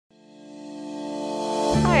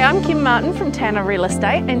Hi, I'm Kim Martin from Tanner Real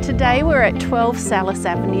Estate, and today we're at 12 Sallis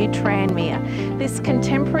Ave Tranmere. This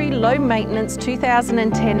contemporary low-maintenance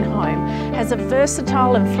 2010 home has a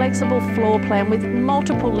versatile and flexible floor plan with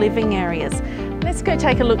multiple living areas. Let's go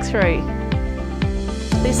take a look through.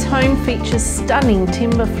 This home features stunning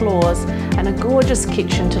timber floors and a gorgeous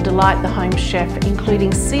kitchen to delight the home chef,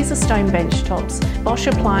 including Caesar stone bench tops, Bosch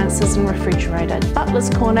appliances and refrigerator,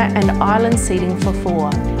 butler's corner and island seating for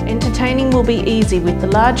 4. Entertaining will be easy with the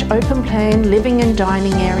large open plan living and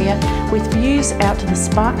dining area with views out to the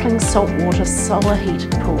sparkling saltwater solar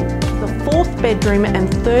heated pool. The 4th bedroom and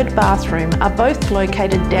 3rd bathroom are both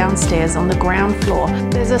located downstairs on the ground floor.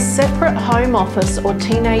 There's a separate home office or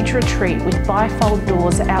teenage retreat with bifold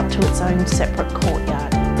doors out to its own separate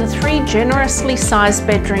courtyard. The 3 generously sized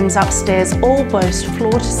bedrooms upstairs all boast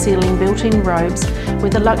floor-to-ceiling built-in robes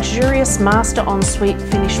with a luxurious master ensuite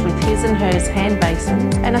finished with his and hers hand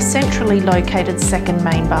basins and a centrally located 2nd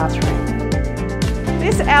main bathroom.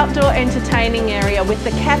 This outdoor entertaining area with the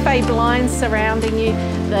cafe blinds surrounding you,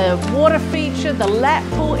 the water feature, the lap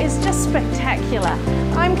pool is just spectacular.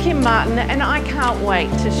 I'm Kim Martin and I can't wait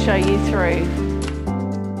to show you through.